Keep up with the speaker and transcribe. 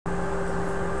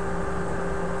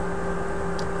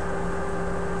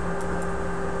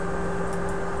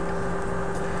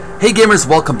Hey gamers,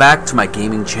 welcome back to my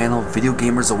gaming channel, Video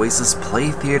Gamers Oasis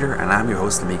Play Theater, and I'm your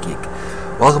host, Maniac.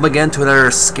 Welcome again to another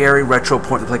scary retro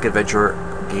point-and-click adventure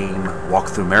game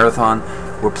walkthrough marathon.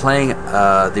 We're playing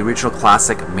the original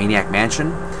classic Maniac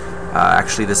Mansion.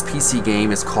 Actually, this PC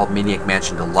game is called Maniac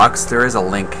Mansion Deluxe. There is a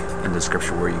link in the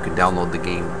description where you can download the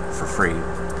game for free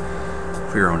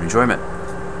for your own enjoyment.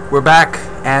 We're back,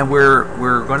 and we're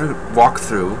going to walk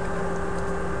through.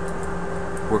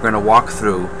 We're going to walk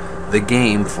through the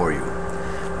game for you.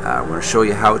 We're going to show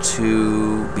you how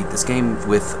to beat this game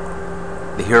with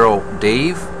the hero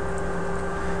Dave,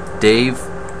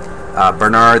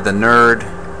 Bernard the nerd,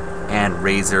 and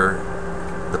Razor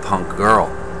the punk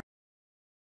girl.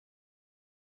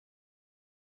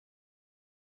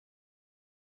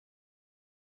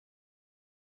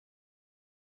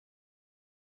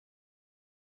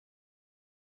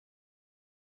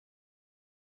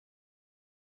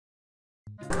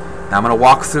 Now I'm going to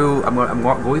walk through. I'm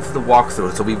going through the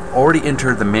walkthrough. So we've already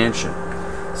entered the mansion.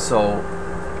 So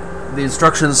the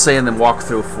instructions say in the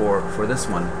walkthrough for this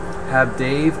one: have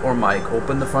Dave or Mike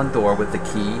open the front door with the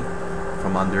key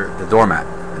from under the doormat.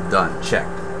 Done.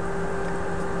 Checked.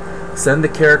 Send the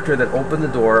character that opened the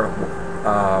door.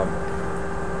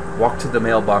 Walk to the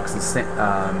mailbox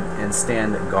and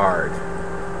stand guard.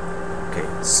 Okay.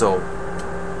 So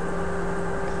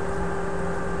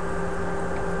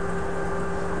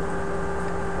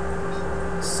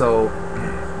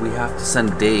we have to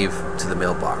send Dave to the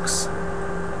mailbox.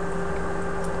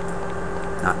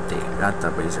 Not Dave, not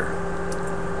the Razor.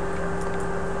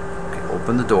 Okay,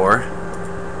 open the door.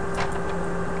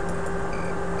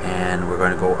 And we're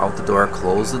going to go out the door,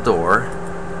 close the door.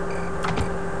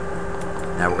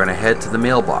 Now we're going to head to the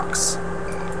mailbox.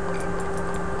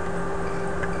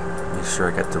 Make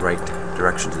sure I got the right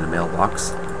direction to the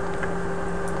mailbox.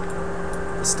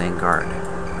 The stand guard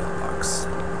mailbox.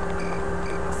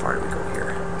 How far do we go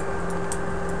here?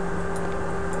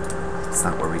 That's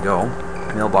not where we go.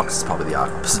 Mailbox is probably the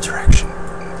opposite direction.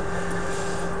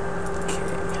 Okay.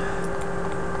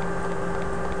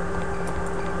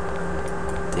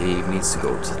 Dave needs to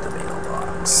go to the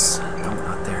mailbox. No,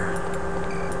 not there.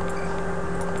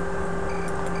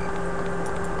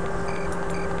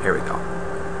 Here we go.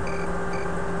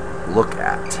 Look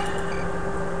at.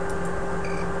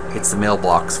 Hits the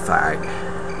mailbox flag.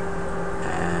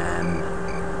 And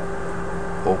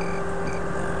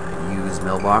use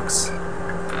mailbox.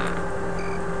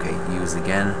 Okay, use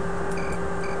again.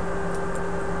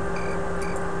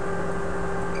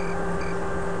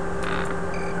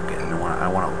 Okay, I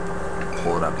don't want to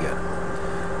pull it up yet.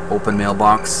 Open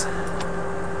mailbox.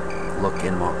 Look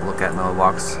at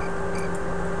mailbox.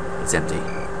 It's empty.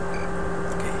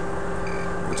 Okay,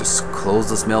 we'll just close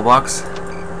this mailbox,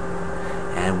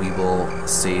 and we will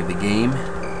save the game.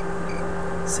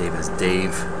 Save as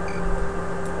Dave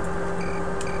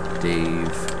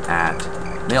at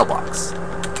mailbox.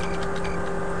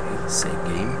 Okay, save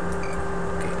game.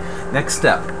 Okay. Next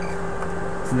step.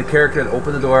 Send the character that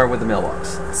opened the door with the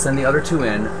mailbox. Send the other two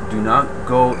in. Do not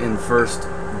go in first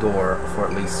door for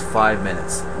at least 5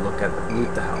 minutes.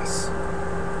 Loot the house.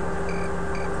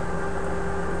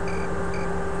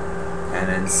 And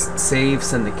then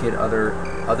send the kid other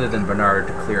than Bernard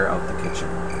to clear out the kitchen.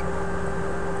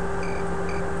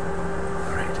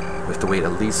 Alright. We have to wait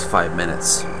at least 5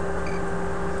 minutes.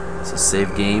 So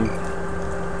save game.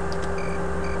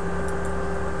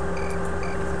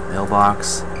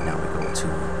 Mailbox. Now we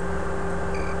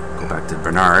go back to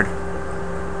Bernard.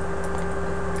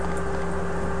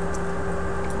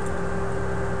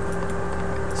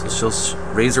 So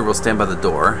Razor will stand by the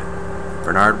door.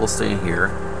 Bernard will stay here.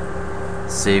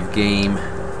 Save game.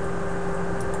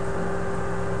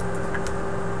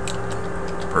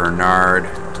 Bernard.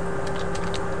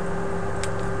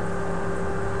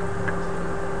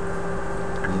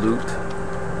 Loot.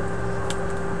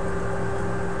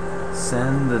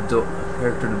 Send the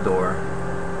character to the door.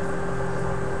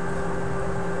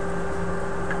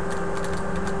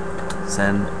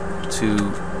 Send to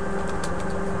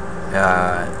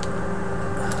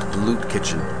loot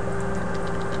kitchen.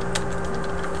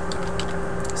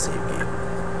 Save game.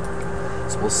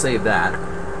 So we'll save that.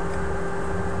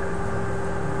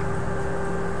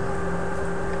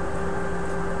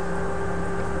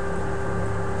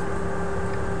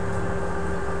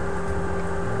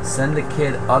 Send a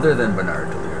kid other than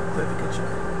Bernard to clear the kitchen.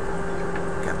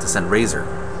 You have to send Razor.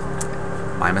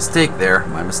 My mistake there.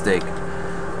 My mistake.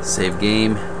 Save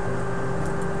game.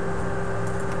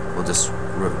 We'll just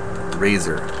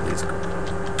Razor, please.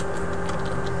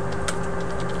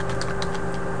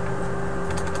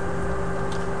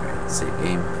 Save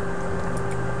game.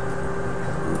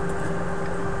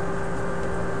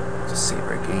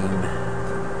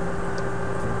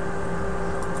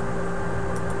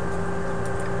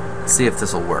 Let's see if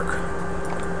this will work.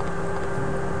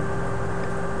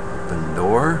 Open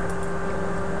door.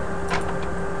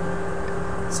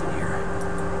 What's in here?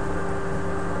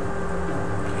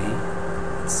 Okay.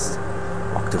 Let's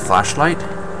walk to flashlight.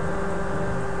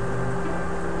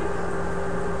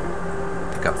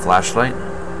 Pick up flashlight.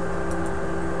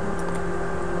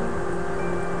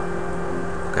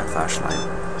 Got flashlight.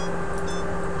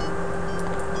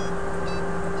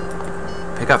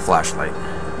 Pick up flashlight.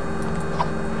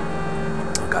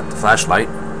 Got the flashlight.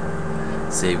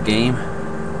 Save game.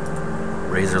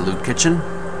 Razor loot kitchen.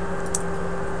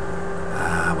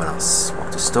 What else?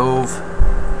 Walk to stove.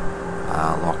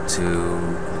 Walk to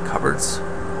the cupboards.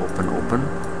 Open. Open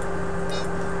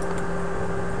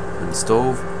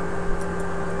stove.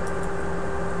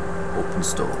 Open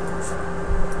stove.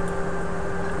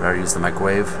 Better use the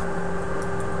microwave.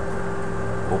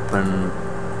 Open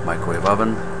microwave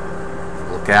oven.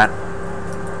 Look at.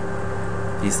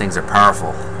 These things are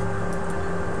powerful.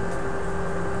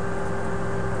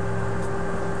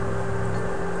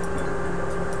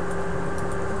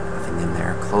 Nothing in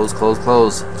there. Close, close,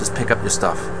 close. Just pick up your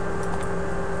stuff.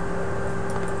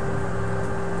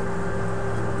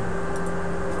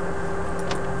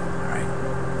 Alright.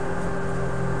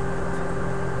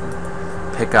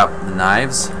 Pick up the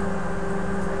knives.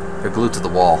 They're glued to the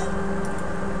wall.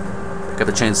 Pick up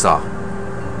the chainsaw.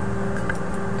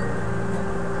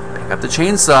 Got the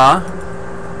chainsaw.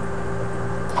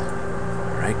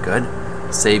 Alright, good.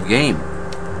 Save game.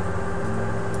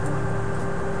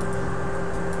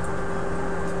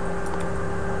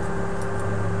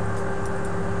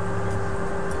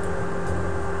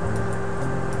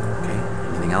 Okay,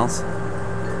 anything else?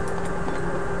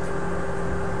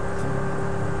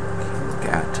 Okay, look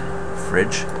at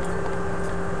fridge.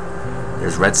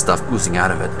 There's red stuff oozing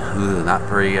out of it. Ooh, not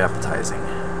very appetizing.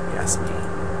 Yes, me.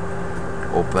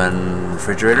 Open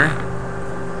refrigerator.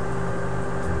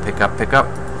 Pick up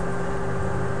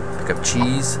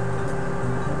cheese.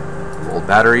 Old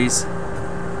batteries.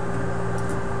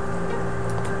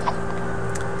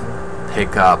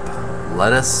 Pick up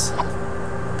lettuce.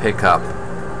 Pick up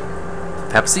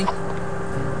Pepsi.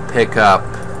 Pick up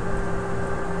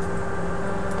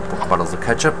bottles of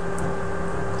ketchup.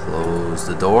 Close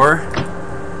the door.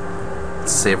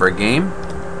 Let's save our game.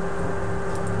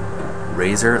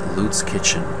 Razor Loot's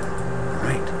Kitchen.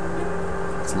 Alright.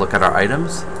 Let's look at our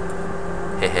items.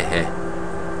 Hehehe.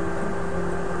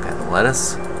 Got the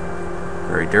lettuce.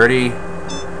 Very dirty.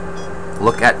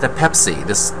 Look at the Pepsi.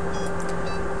 This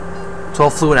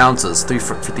 12 fluid ounces,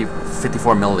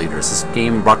 54 milliliters. This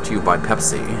game brought to you by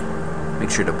Pepsi.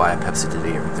 Make sure to buy a Pepsi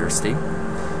today if you're thirsty.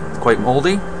 It's quite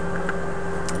moldy.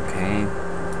 Okay.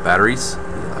 Batteries.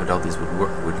 I doubt these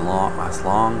would last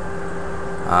long.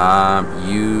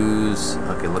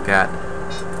 Okay, look at,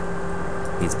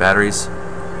 needs batteries,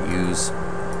 use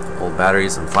old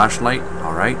batteries and flashlight.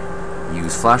 Alright,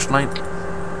 use flashlight.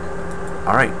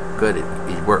 Alright, good,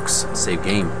 it works. Save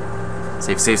game.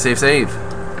 Save.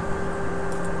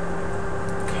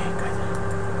 Okay, good.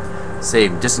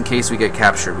 Save, just in case we get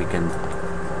captured, we can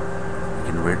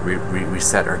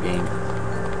reset our game.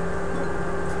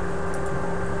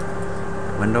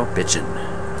 Window, bitchin'.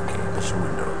 Okay, bitchin'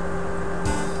 window.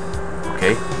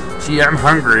 Okay. Gee, I'm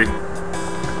hungry.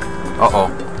 Uh-oh.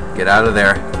 Get out of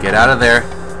there. Get out of there.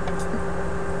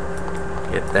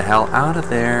 Get the hell out of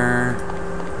there.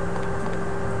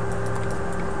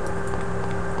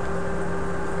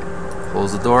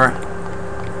 Close the door.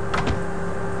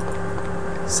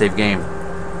 Save game.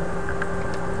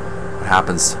 What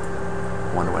happens?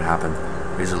 I wonder what happened.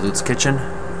 Razor Loot's Kitchen.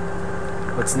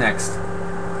 What's next?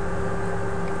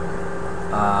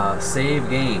 Save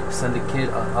game. Send a kid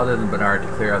other than Bernard to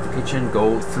clear out the kitchen.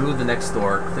 Go through the next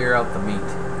door. Clear out the meat.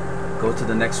 Go to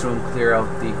the next room. Clear all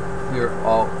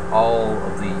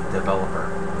of the developer.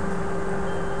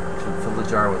 Fill the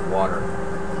jar with water.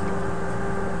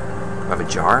 Do I have a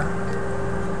jar?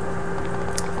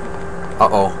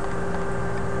 Uh-oh.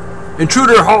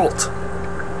 Intruder, halt!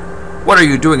 What are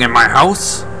you doing in my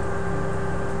house?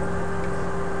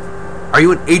 Are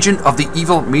you an agent of the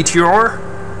evil Meteor?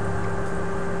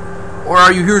 Or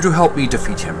are you here to help me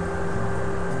defeat him?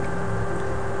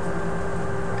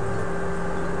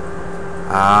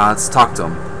 Let's talk to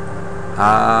him.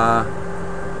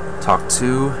 Talk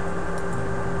to...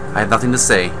 I have nothing to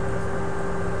say.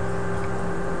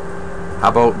 How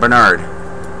about Bernard?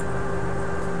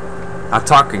 Not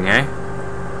talking, eh?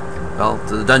 Well,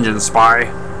 to the dungeon,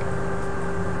 spy.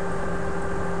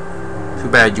 Too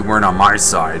bad you weren't on my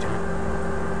side.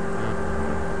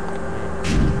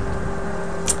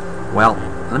 Well,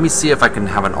 let me see if I can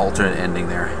have an alternate ending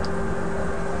there.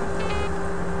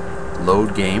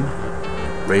 Load game.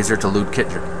 Razor to loot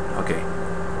kitchen. Okay.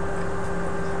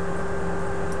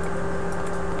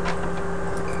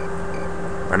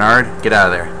 Bernard, get out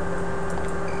of there.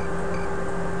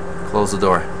 Close the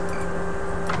door.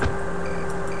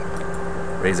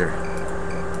 Razor.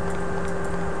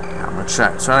 Yeah, I'm gonna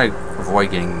try to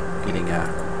avoid getting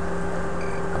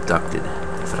abducted,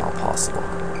 if at all possible.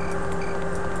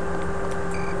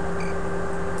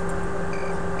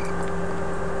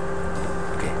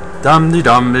 Okay. Dum de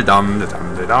dum de dum de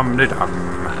dum de dum de dum.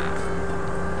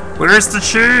 Where's the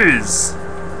shoes?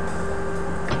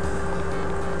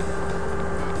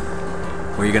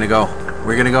 Where are you gonna go? Where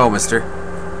are you gonna go, mister?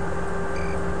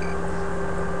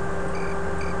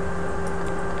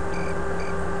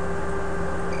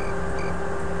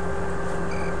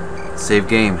 Save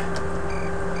game.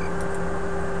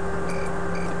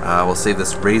 We'll save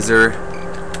this. Razor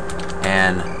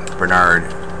and Bernard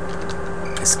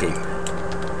escape.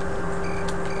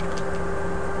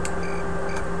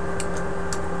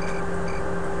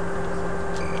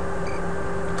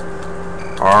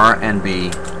 R and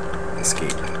B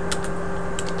escape.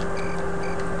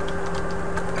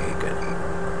 Okay, good. I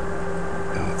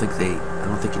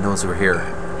don't think he knows we're here.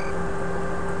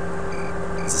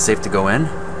 Is it safe to go in?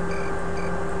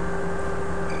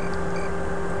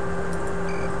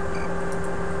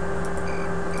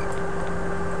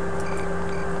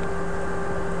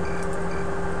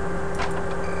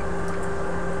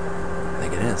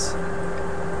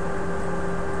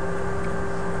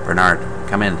 Bernard,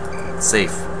 come in. It's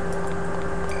safe.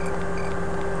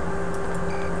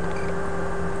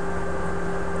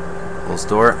 Close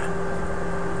door.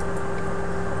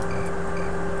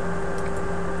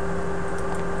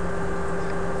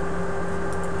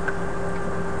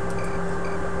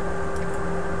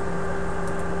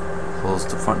 Close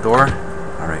the front door.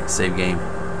 Alright, save game.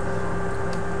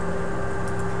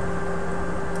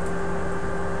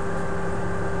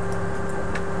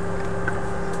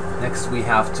 Next we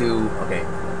have to, okay,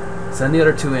 send the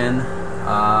other two in,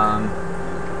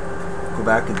 go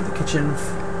back into the kitchen,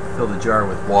 fill the jar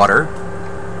with water.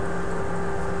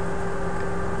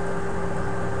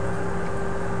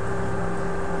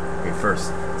 Okay,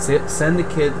 first, send the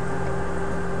kid,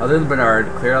 other than Bernard,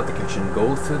 clear out the kitchen,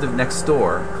 go through the next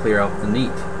door, clear out the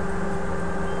meat.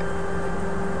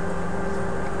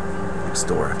 Next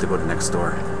door, I have to go to next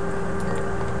door.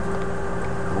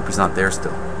 I hope he's not there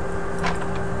still.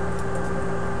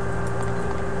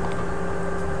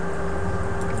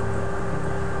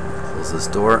 Close this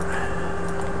door.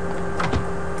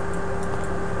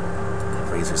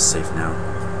 Razor's safe now.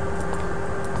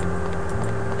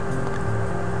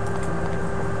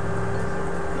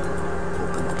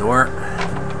 Open the door.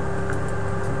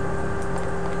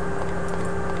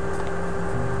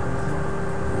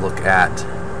 Look at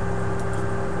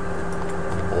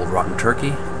old rotten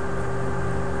turkey.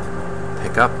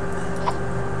 Pick up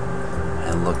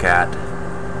and look at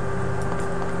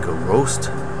go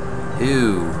roast.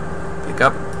 Ew. Pick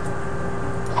up.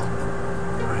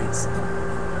 Alright.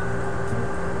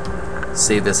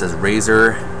 Save this as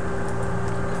Razor.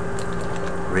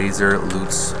 Razor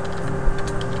loots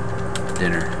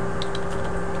dinner.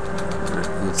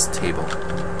 Loots table.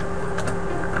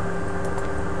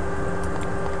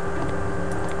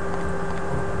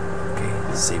 Okay,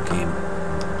 save game.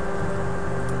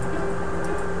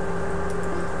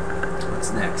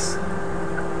 What's next?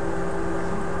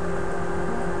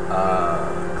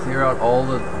 Clear out all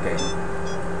the, okay.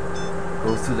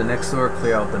 Go through the next door,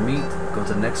 clear out the meat, go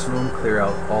to the next room, clear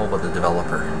out all but the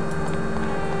developer.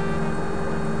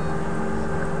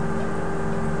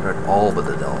 Clear out all but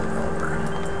the developer.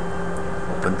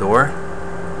 Open door.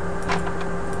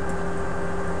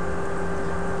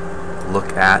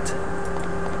 Look at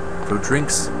fruit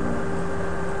drinks.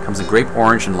 Comes in grape,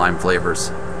 orange, and lime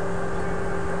flavors.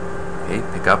 Okay,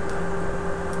 pick up.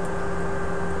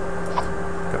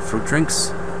 Got fruit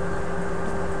drinks.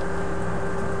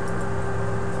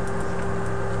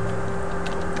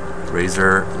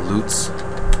 Razor loots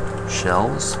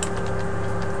shells.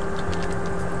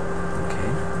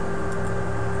 Okay.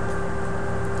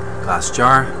 Glass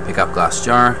jar. Pick up glass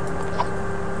jar.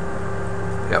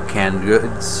 Pick up canned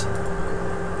goods.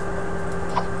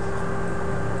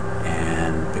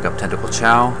 And pick up tentacle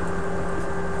chow.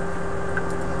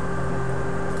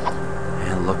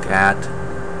 And look at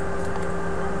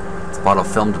this bottle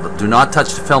of film. Do not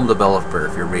touch the film developer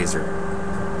if you're Razor.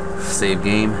 Save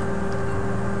game.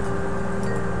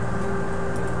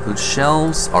 Loot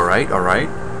shelves. Alright, alright.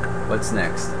 What's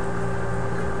next?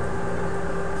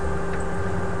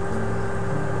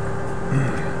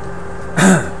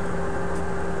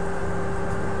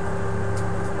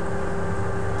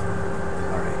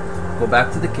 Alright. Go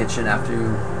back to the kitchen after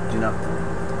you do not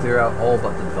clear out all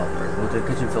but the developer. Go to the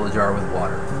kitchen, fill a jar with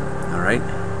water. Alright.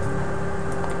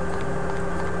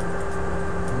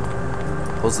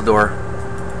 Close the door.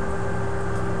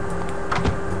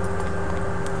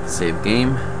 Save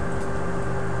game.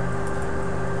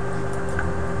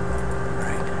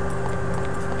 Alright.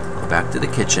 Go back to the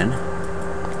kitchen.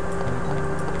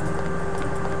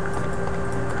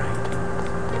 Alright.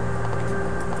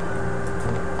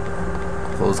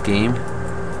 Close game.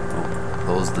 Oh,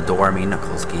 close the door, I mean, not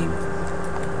close game.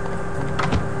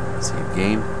 Save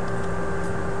game.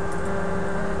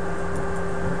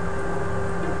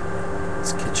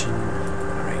 It's kitchen.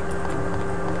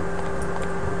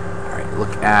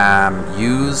 Look,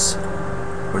 use,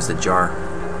 where's the jar?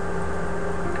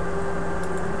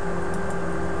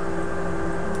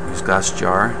 Use glass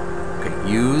jar.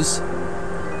 Okay, use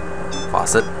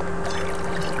faucet.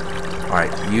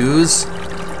 Alright, use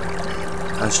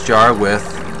glass jar with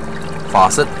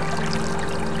faucet.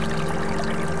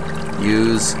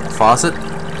 Use faucet.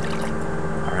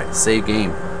 Alright, save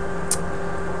game.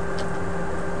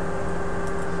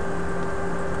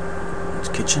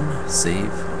 Kitchen,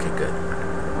 save. Okay, good.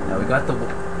 Now we got the.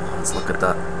 Let's look at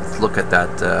that. Let's look at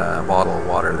that bottle of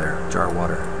water there, jar of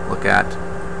water. Look at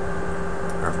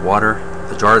our water.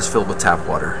 The jar is filled with tap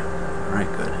water. All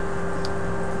right, good.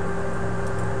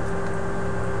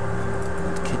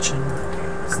 The kitchen. Okay,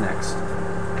 what's next?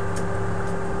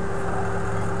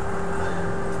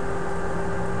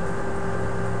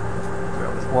 Jar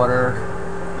with water.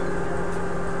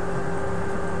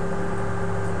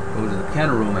 Go to the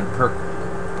piano room and park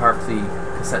the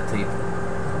cassette tape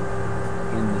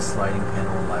in the sliding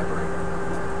panel library.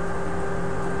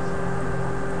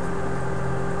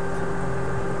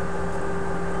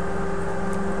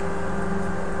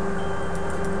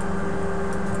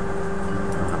 I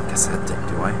don't have a cassette tape,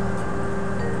 do I?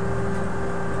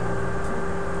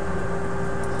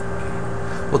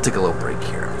 Okay. We'll take a little break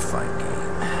here and find game.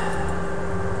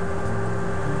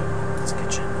 It's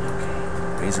kitchen.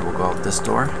 Okay. Razor will go out this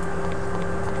door.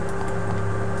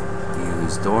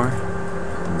 Use door.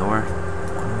 Open door.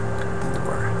 Open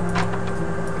door.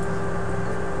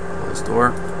 Close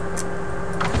door.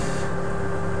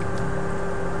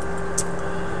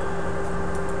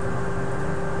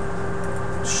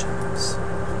 Shelves.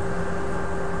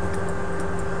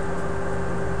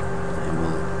 And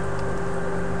we'll.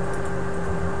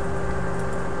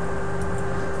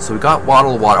 So we got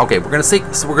bottle of water. Okay, we're gonna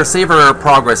save our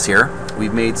progress here.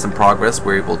 We've made some progress.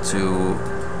 We're able to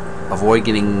avoid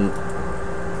getting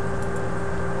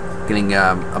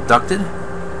abducted.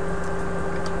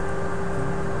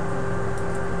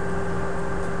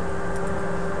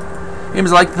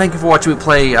 Games, I'd like to thank you for watching me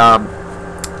play a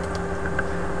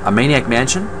Maniac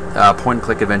Mansion,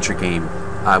 point-and-click adventure game.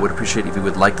 I would appreciate if you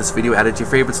would like this video, add it to your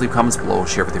favorites, leave comments below,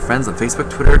 share it with your friends on Facebook,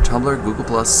 Twitter, Tumblr,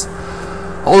 Google+,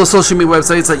 all the social media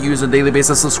websites that you use on a daily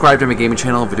basis. Subscribe to my gaming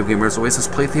channel, Video Gamers Oasis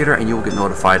Play Theater, and you will get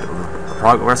notified of the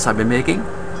progress I've been making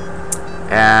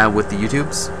with the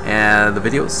YouTubes and the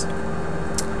videos.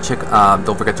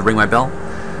 Don't forget to ring my bell.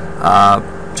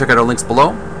 Check out our links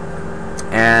below,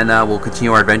 and we'll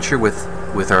continue our adventure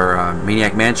with our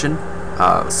Maniac Mansion,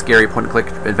 scary point-and-click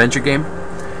adventure game.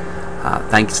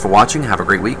 Thanks for watching. Have a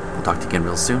great week. We'll talk to you again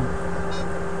real soon.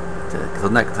 Till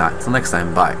next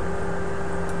time. Bye.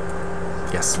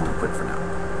 Yes, I'm gonna quit for now.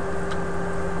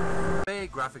 Corbeil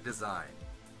graphic design.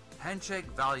 Handshake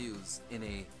values in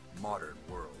a modern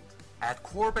world. At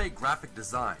Corbeil graphic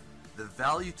design, the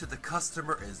value to the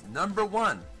customer is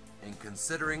 #1 in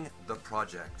considering the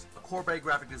project. Corbeil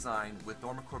graphic design with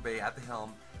Norman Corbeil at the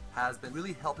helm has been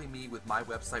really helping me with my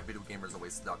website,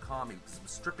 videogamersoasis.com. He's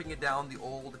stripping it down, the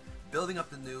old, building up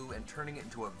the new, and turning it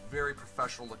into a very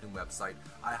professional looking website.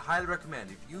 I highly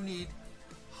recommend, if you need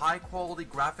high quality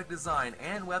graphic design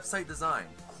and website design,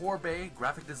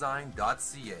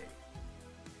 CorbeilGraphicDesign.ca.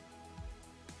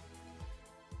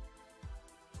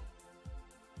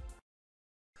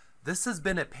 This has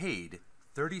been a paid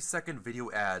 30-second video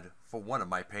ad for one of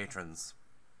my patrons.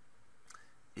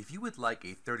 If you would like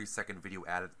a 30-second video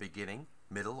ad at the beginning,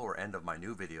 middle, or end of my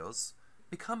new videos,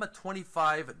 become a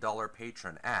 $25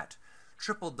 patron at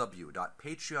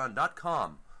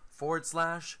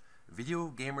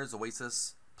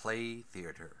www.patreon.com/VideoGamersOasis Play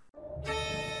Theater.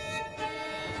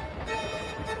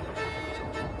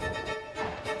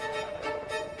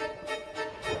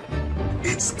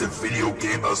 It's the Video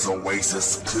Gamers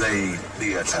Oasis Play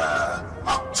Theater,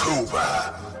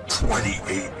 October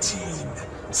 2018.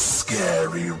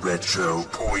 Scary retro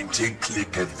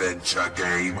point-and-click adventure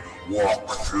game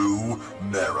walkthrough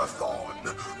marathon.